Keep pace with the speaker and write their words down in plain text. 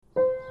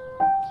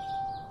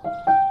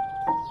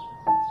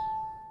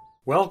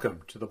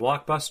Welcome to the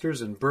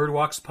Blockbusters and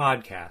Birdwalks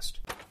podcast.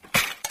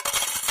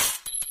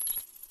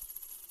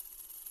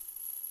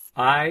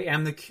 I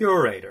am the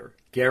curator,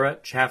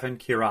 Garrett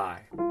Chaffin-Kirai.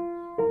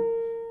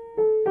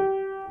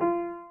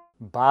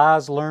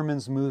 Baz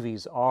Luhrmann's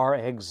movies are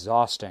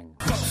exhausting.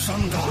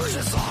 Some dogs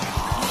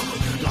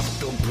desire, love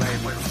to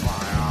play with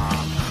fire.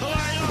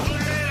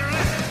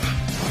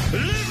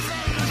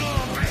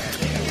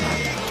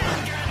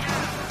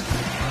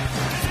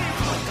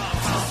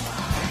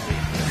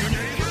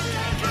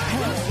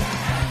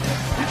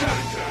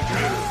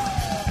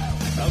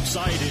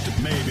 Outside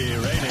it may be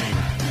raining,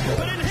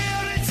 but in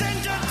here it's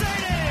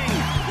entertaining!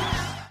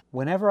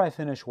 Whenever I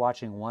finish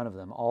watching one of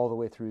them all the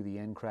way through the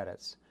end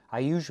credits, I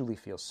usually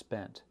feel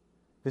spent.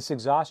 This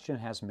exhaustion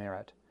has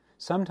merit.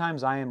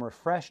 Sometimes I am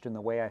refreshed in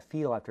the way I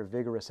feel after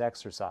vigorous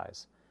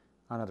exercise.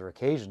 On other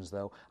occasions,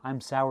 though,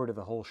 I'm sour to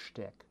the whole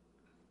shtick.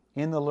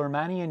 In the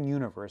Luhrmannian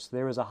universe,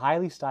 there is a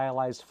highly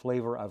stylized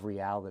flavor of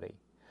reality.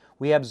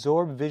 We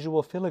absorb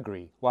visual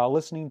filigree while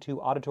listening to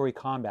auditory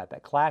combat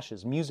that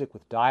clashes music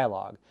with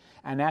dialogue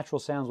and natural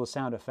sounds with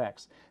sound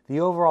effects,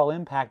 the overall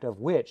impact of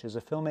which is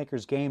a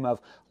filmmaker's game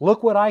of,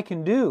 look what I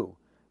can do,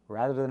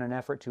 rather than an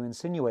effort to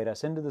insinuate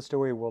us into the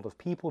story world of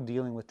people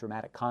dealing with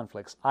dramatic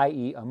conflicts,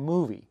 i.e. a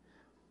movie.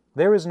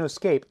 There is no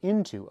escape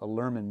into a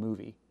Luhrmann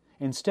movie.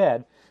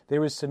 Instead,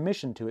 there is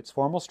submission to its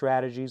formal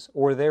strategies,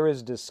 or there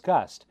is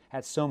disgust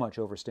at so much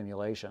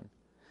overstimulation.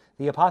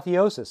 The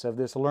apotheosis of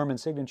this Luhrmann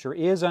signature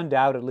is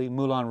undoubtedly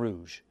Moulin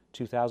Rouge,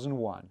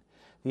 2001,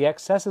 the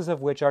excesses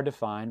of which are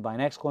defined by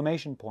an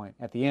exclamation point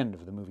at the end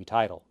of the movie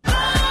title.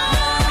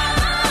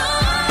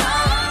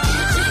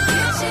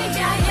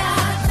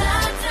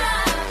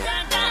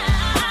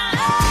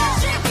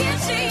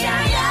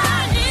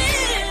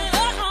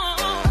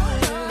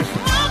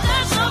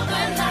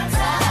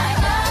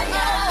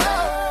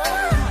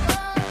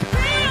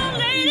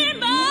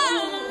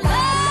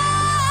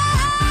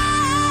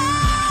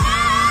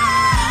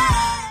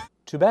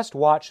 To best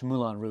watch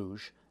Moulin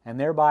Rouge, and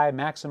thereby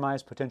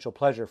maximize potential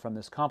pleasure from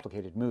this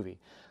complicated movie,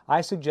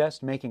 I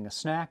suggest making a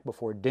snack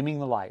before dimming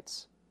the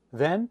lights.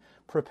 Then,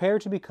 prepare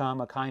to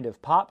become a kind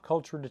of pop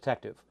culture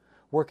detective,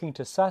 working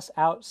to suss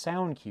out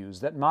sound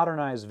cues that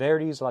modernize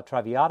Verdi's La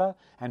Traviata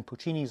and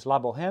Puccini's La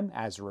Bohème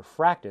as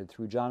refracted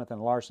through Jonathan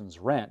Larson's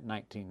Rent,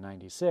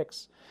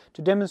 1996,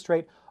 to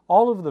demonstrate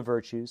all of the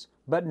virtues,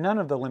 but none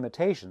of the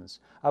limitations,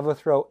 of a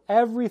throw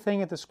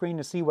everything at the screen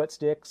to see what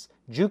sticks,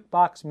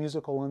 jukebox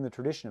musical in the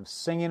tradition of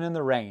Singin' in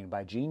the Rain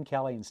by Gene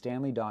Kelly and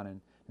Stanley Donen,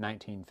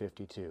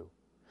 1952.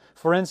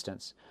 For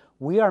instance,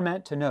 we are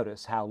meant to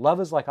notice how Love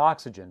is Like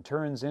Oxygen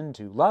turns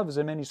into Love's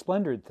a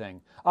Many-Splendored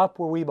Thing, Up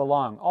Where We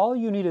Belong, All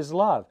You Need Is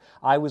Love,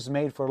 I Was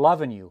Made for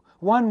Lovin' You,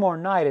 One More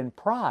Night, and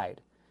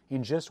Pride,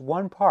 in just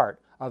one part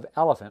of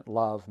Elephant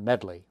Love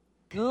Medley.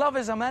 Love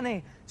is a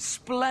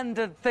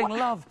many-splendid thing,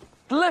 love.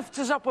 Lift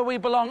us up where we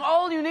belong.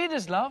 All you need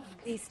is love.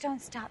 Please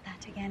don't start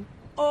that again.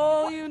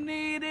 All you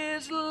need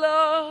is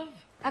love.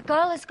 A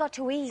girl has got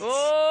to eat.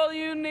 All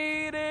you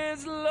need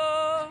is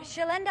love.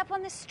 She'll end up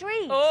on the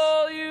street.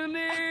 All you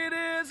need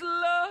is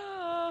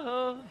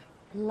love.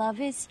 Love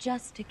is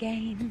just a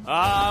game.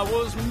 I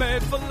was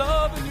made for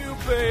loving you,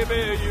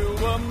 baby. You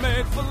were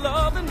made for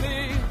loving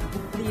me.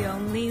 The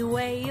only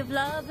way of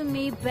loving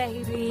me,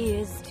 baby,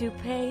 is to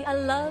pay a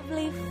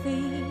lovely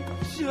fee.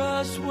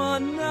 Just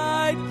one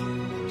night,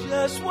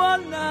 just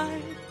one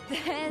night.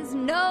 There's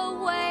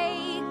no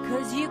way,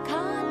 'cause you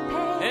can't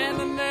pay. In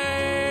the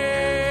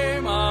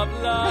name of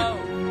love.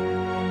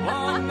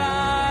 One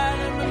night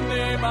in the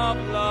name of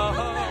love.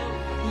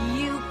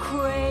 You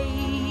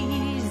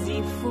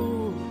crazy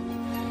fool,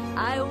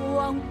 I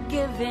won't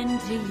give in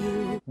to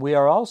you. We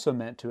are also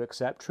meant to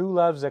accept true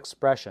love's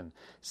expression,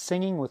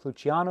 singing with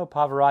Luciano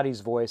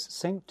Pavarotti's voice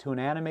synced to an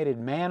animated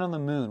man on the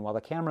moon while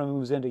the camera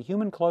moves into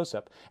human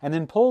close-up and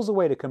then pulls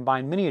away to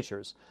combine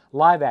miniatures,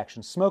 live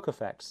action, smoke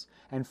effects,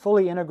 and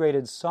fully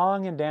integrated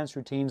song and dance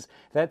routines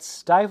that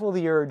stifle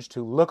the urge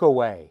to look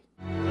away.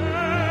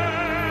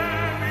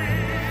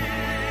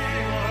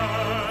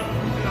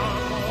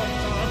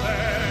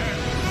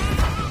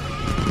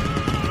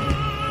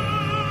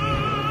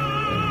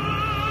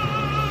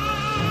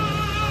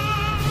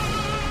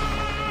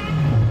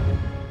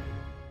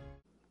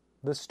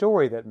 The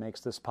story that makes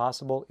this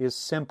possible is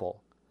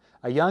simple.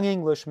 A young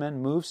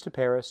Englishman moves to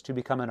Paris to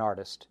become an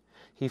artist.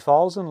 He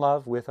falls in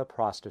love with a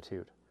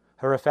prostitute.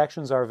 Her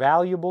affections are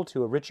valuable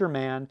to a richer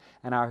man,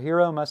 and our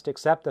hero must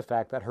accept the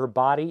fact that her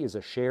body is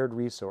a shared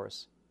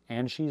resource.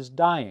 And she's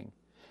dying,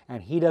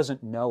 and he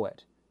doesn't know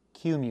it.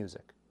 Cue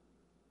music.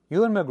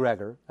 Ewan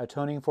McGregor,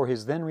 atoning for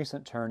his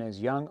then-recent turn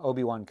as young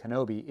Obi-Wan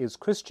Kenobi, is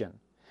Christian.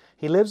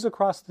 He lives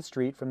across the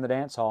street from the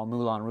dance hall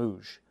Moulin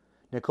Rouge.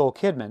 Nicole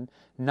Kidman,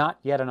 not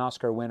yet an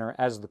Oscar winner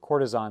as the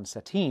courtesan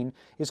Satine,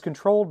 is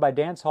controlled by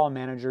dance hall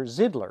manager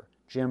Zidler,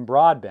 Jim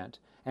Broadbent,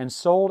 and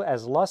sold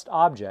as lust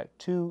object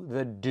to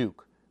the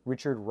Duke,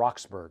 Richard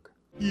Roxburgh.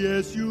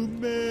 Yes, you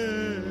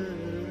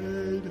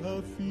made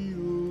her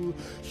feel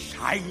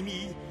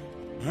shiny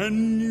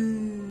and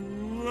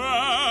new,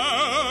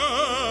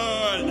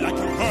 like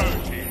a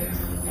virgin.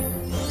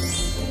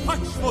 A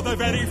for the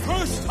very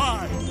first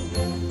time.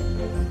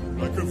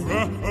 Like a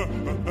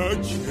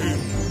virgin,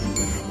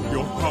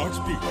 your heart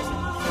beats,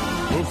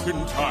 both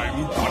in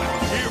time, gonna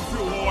give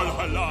you all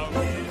her love.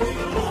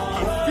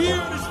 Her fear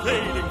is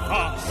fading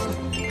fast.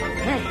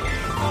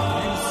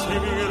 I'm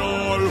saving it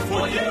all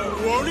for you,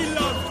 only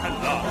love can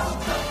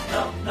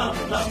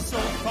last. She's so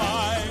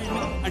fine,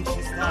 and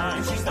she's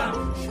fine,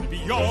 she'll be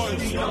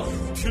yours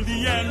till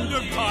the end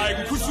of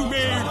time, 'cause you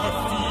made her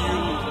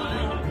feel.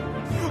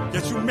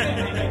 Yes, you made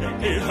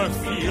her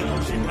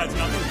feel she has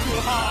nothing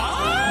to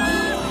hide.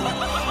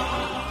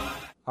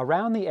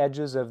 Around the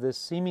edges of this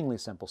seemingly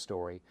simple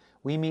story,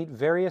 we meet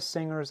various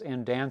singers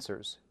and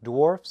dancers,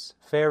 dwarfs,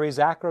 fairies,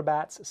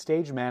 acrobats,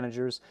 stage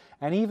managers,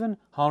 and even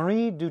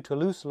Henri du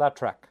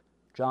Toulouse-Lautrec,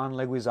 John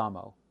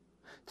Leguizamo.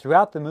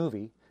 Throughout the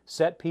movie,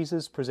 set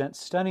pieces present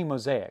stunning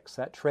mosaics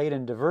that trade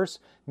in diverse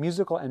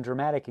musical and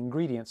dramatic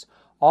ingredients,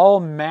 all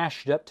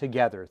mashed up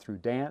together through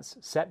dance,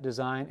 set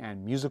design,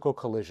 and musical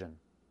collision.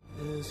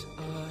 His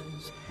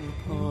eyes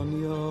upon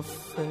your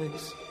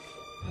face,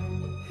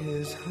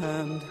 his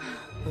hand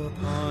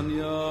upon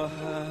your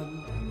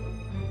hand,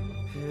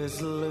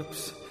 his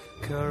lips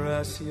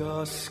caress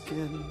your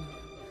skin.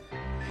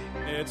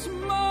 It's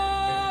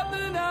more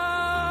than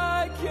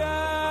I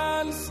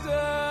can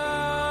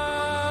stand.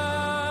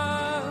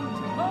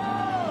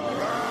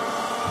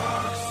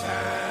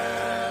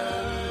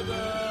 Roxanne,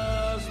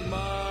 does my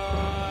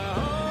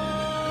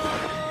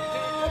heart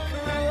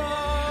cry?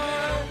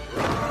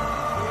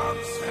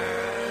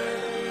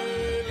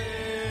 Roxanne,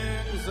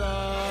 feelings I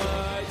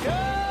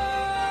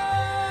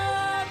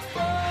can't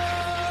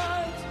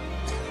find.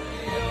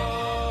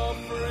 You're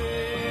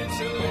free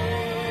to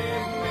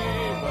leave me,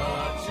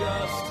 but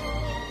just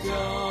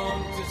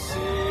don't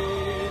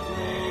deceive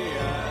me,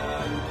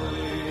 and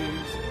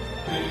please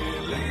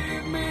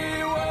believe me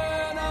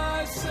when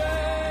I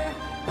say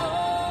I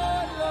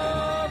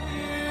love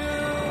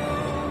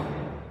you.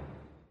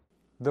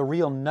 The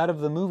real nut of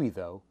the movie,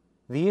 though,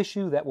 the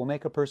issue that will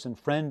make a person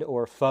friend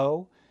or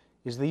foe,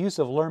 is the use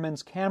of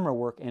Luhrmann's camera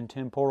work and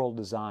temporal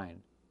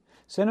design.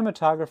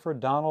 Cinematographer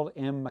Donald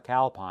M.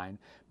 McAlpine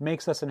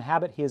makes us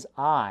inhabit his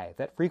eye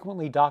that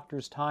frequently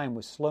doctors time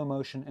with slow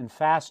motion and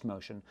fast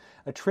motion,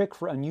 a trick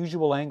for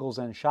unusual angles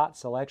and shot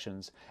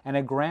selections, and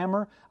a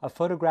grammar of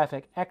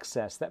photographic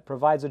excess that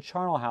provides a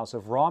charnel house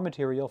of raw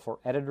material for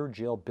editor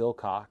Jill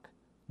Bilcock.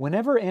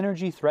 Whenever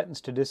energy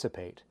threatens to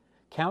dissipate,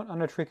 count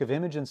on a trick of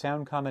image and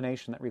sound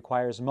combination that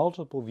requires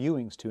multiple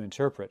viewings to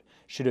interpret,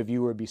 should a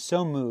viewer be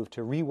so moved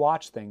to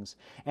re-watch things,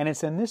 and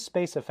it's in this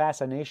space of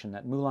fascination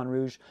that Moulin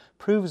Rouge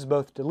proves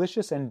both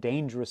delicious and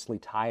dangerously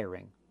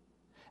tiring.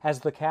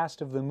 As the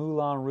cast of the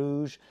Moulin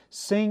Rouge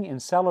sing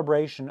in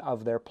celebration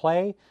of their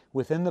play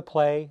within the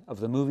play of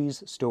the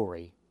movie's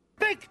story.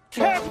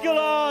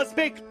 Spectacular!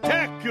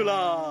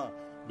 Spectacular!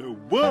 No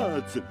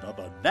words in the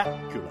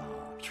vernacular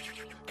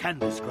can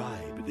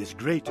describe this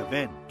great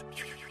event.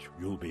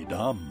 You'll be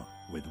dumb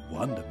with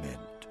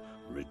wonderment.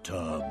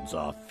 Returns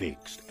are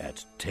fixed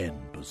at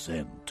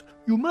 10%.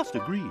 You must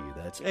agree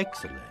that's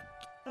excellent.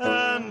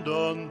 And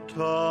on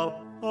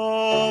top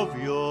of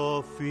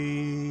your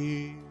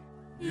feet,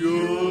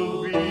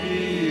 you'll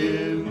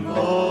be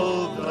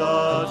involved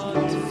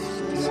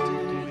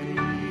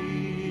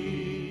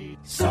artistically.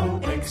 So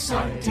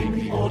exciting,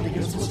 the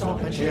audience will stop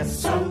and cheer.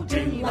 So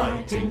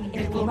delighting,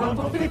 it will run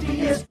for 50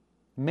 years.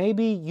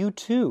 Maybe you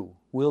too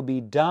will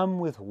be dumb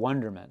with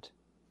wonderment.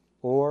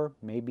 Or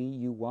maybe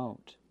you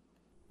won't.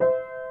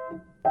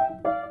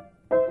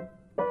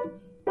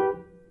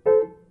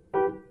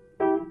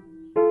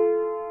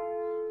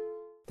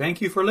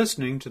 Thank you for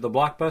listening to the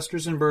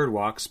Blockbusters and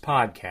Birdwalks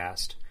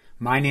podcast.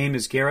 My name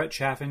is Garrett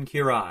Chaffin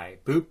Kirai.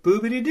 Boop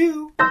boopity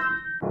doo.